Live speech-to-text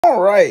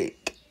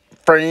right,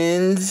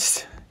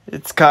 friends,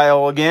 it's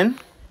Kyle again,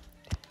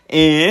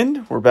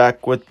 and we're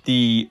back with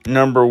the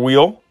number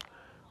wheel.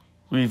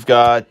 We've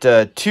got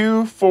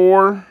 2,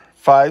 4,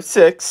 5,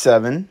 6,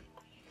 7,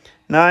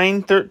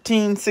 9,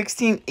 13,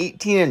 16,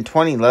 18, and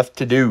 20 left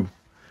to do.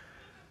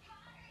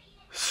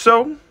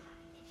 So,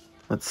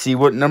 let's see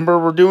what number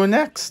we're doing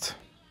next.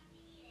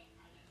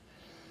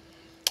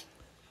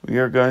 We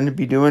are going to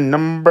be doing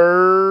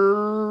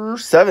number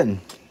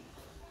 7.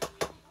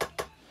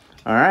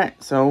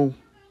 Alright, so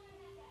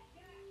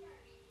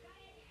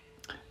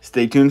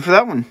stay tuned for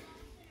that one.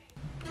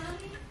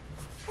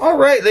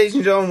 Alright, ladies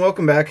and gentlemen,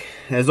 welcome back.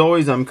 As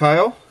always, I'm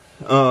Kyle.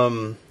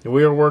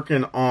 We are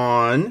working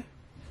on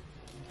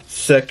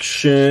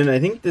section, I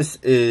think this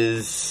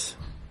is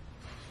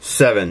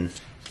 7.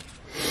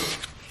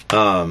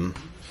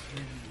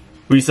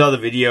 We saw the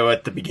video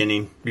at the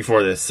beginning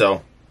before this,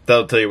 so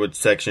that'll tell you what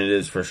section it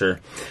is for sure.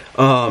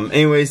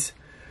 Anyways,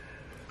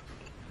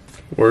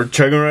 we're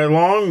chugging right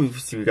along.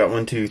 We got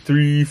 1, 2,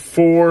 3,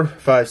 4,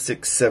 5,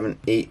 6, 7,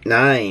 8,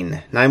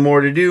 9. 9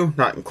 more to do,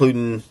 not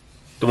including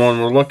the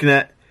one we're looking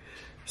at.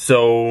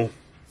 So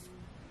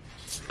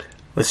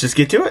let's just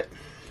get to it.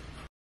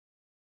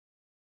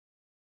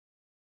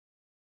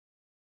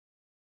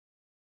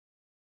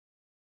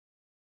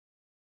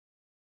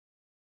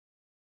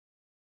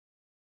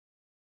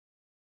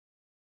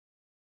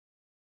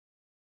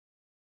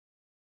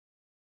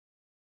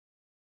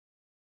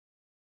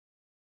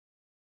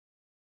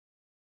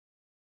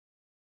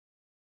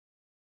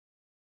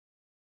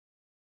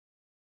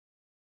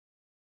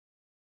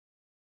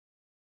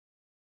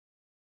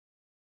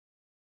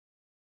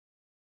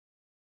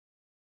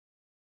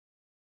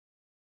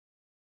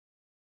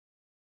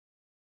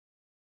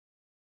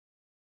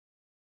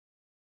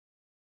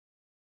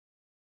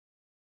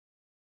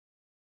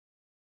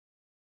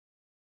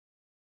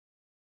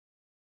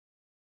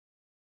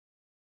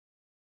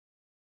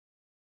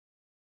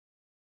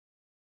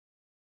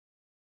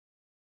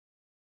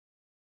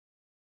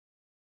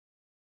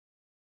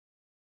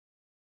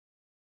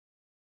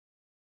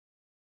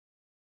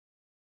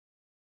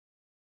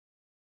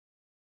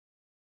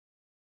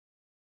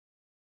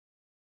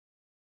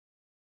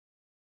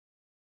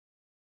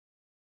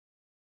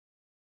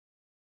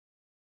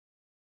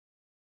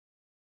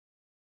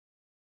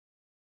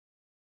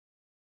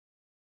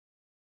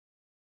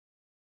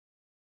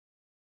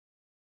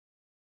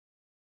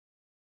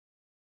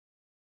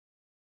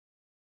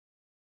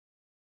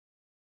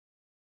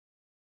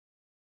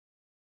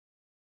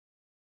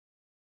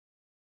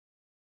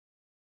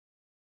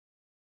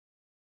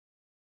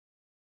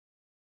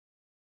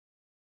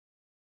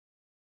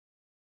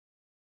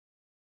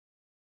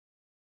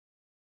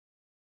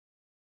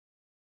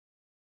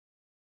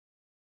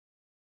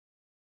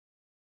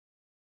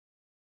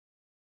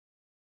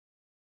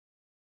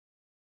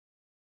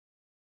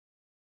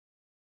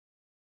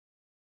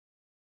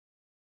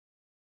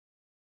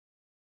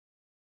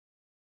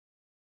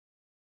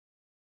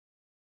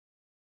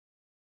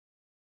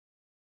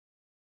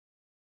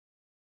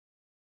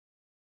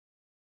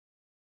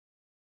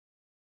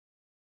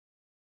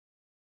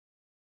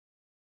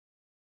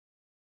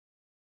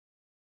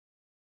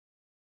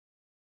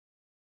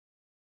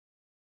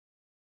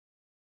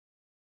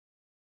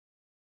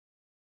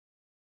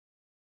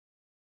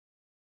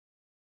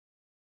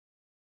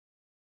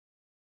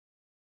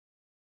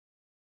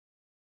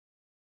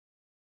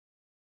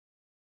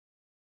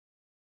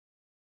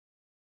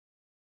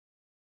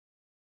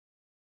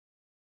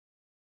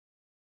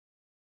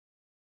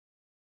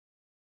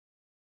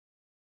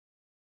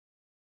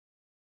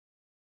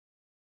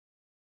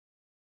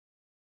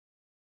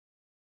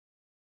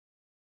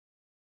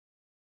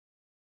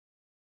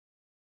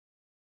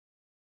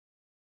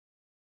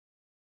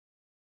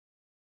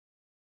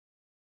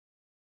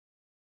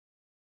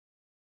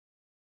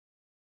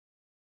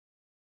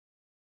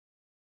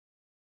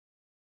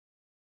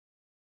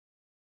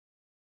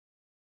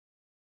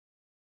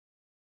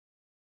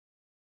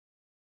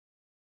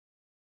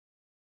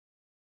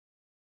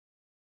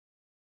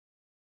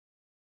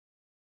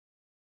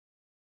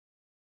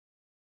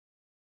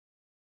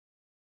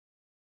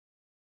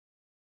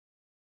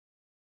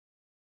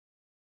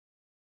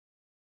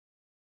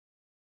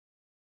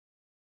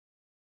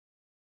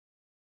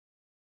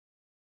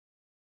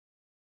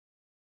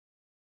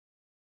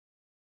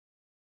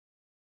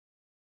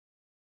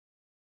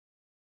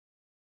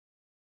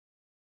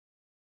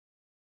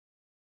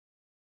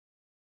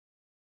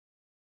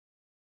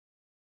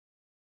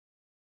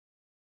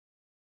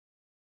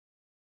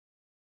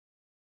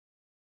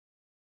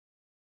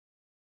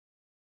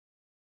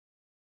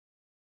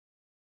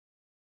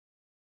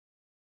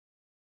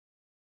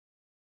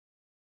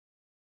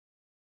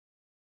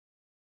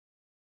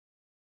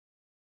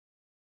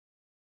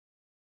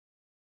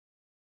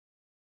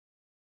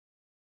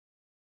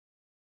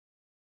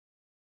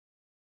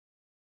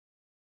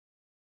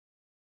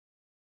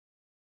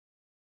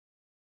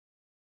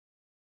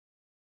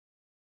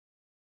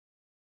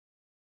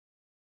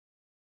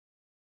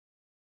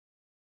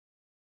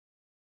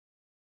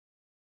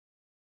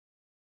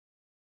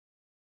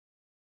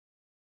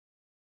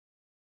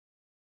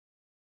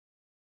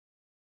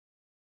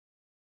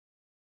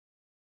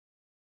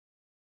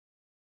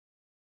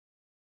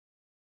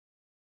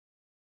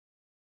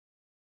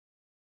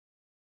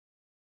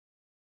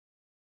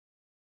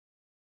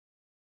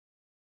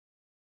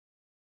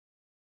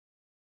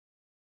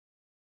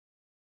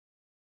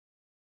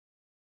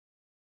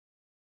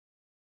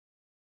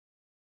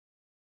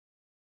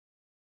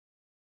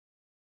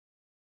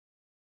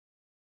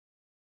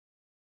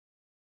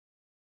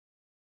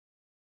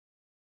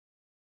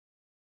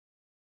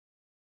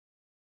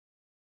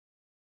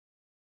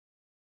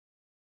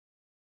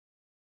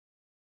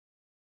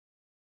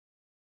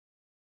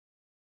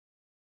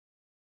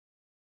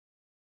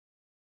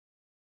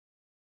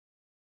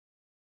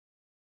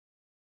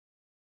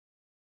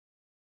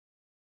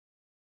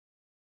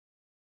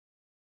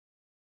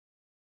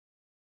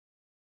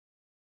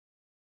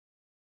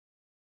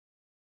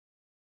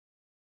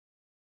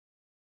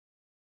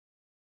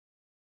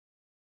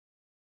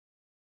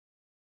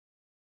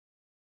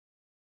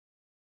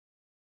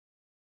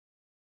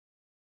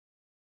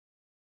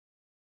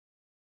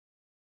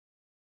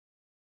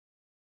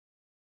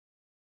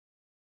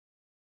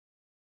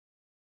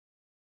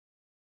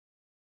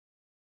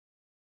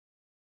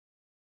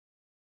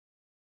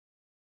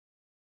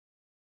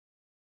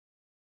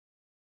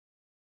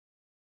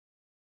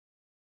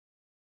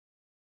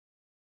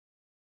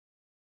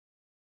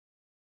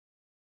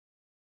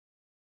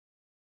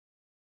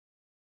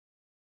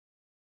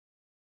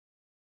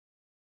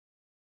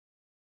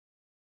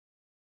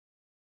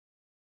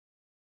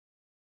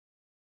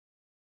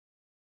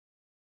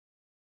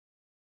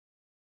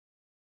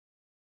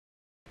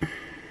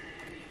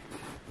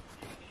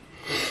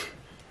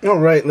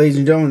 Alright, ladies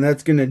and gentlemen,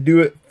 that's going to do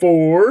it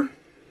for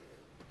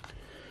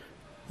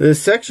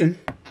this section.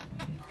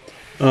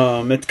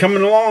 It's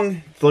coming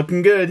along. It's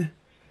looking good.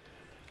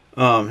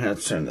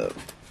 Let's turn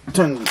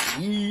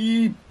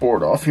the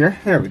board off here.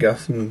 There we go.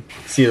 So you can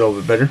see it a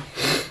little bit better.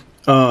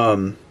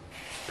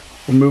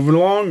 We're moving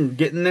along,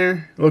 getting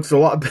there. It looks a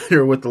lot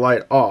better with the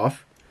light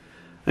off.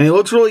 And it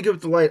looks really good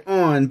with the light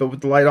on, but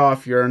with the light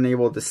off, you're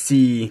unable to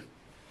see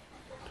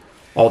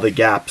all the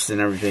gaps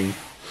and everything.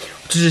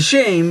 Which is a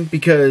shame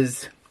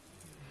because,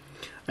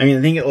 I mean,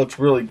 I think it looks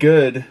really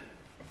good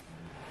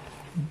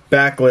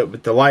backlit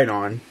with the light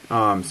on.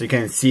 So you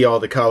can see all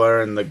the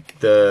color and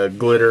the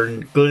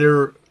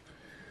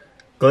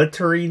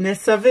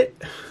glitteriness of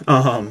it.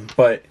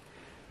 But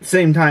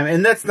same time,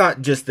 and that's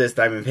not just this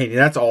diamond painting,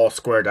 that's all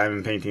square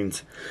diamond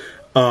paintings.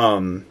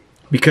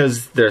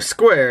 Because they're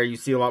square, you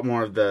see a lot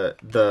more of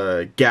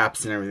the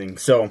gaps and everything.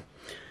 So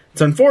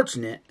it's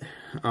unfortunate.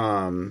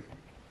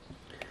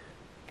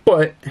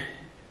 But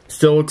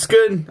still looks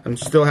good. I'm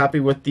still happy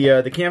with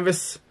the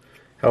canvas,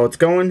 how it's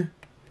going.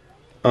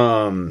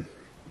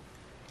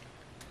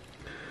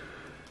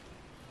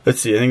 Let's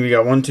see, I think we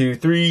got 1, 2,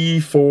 3,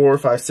 4,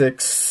 5,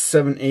 6,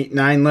 7, 8,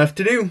 9 left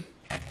to do.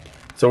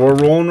 So we're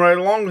rolling right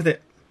along with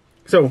it.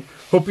 So,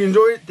 hope you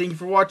enjoyed it. Thank you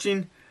for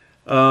watching.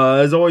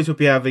 As always,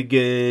 hope you have a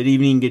good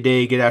evening, good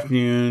day, good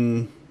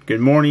afternoon, good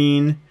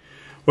morning.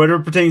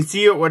 Whatever pertains to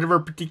you at whatever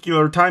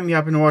particular time you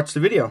happen to watch the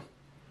video.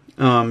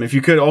 If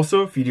you could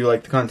also, if you do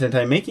like the content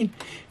I'm making,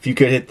 if you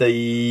could hit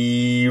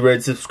the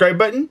red subscribe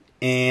button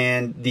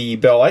and the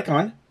bell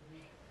icon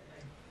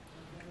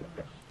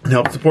and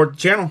help support the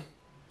channel.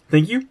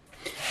 Thank you,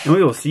 and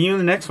we will see you in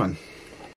the next one.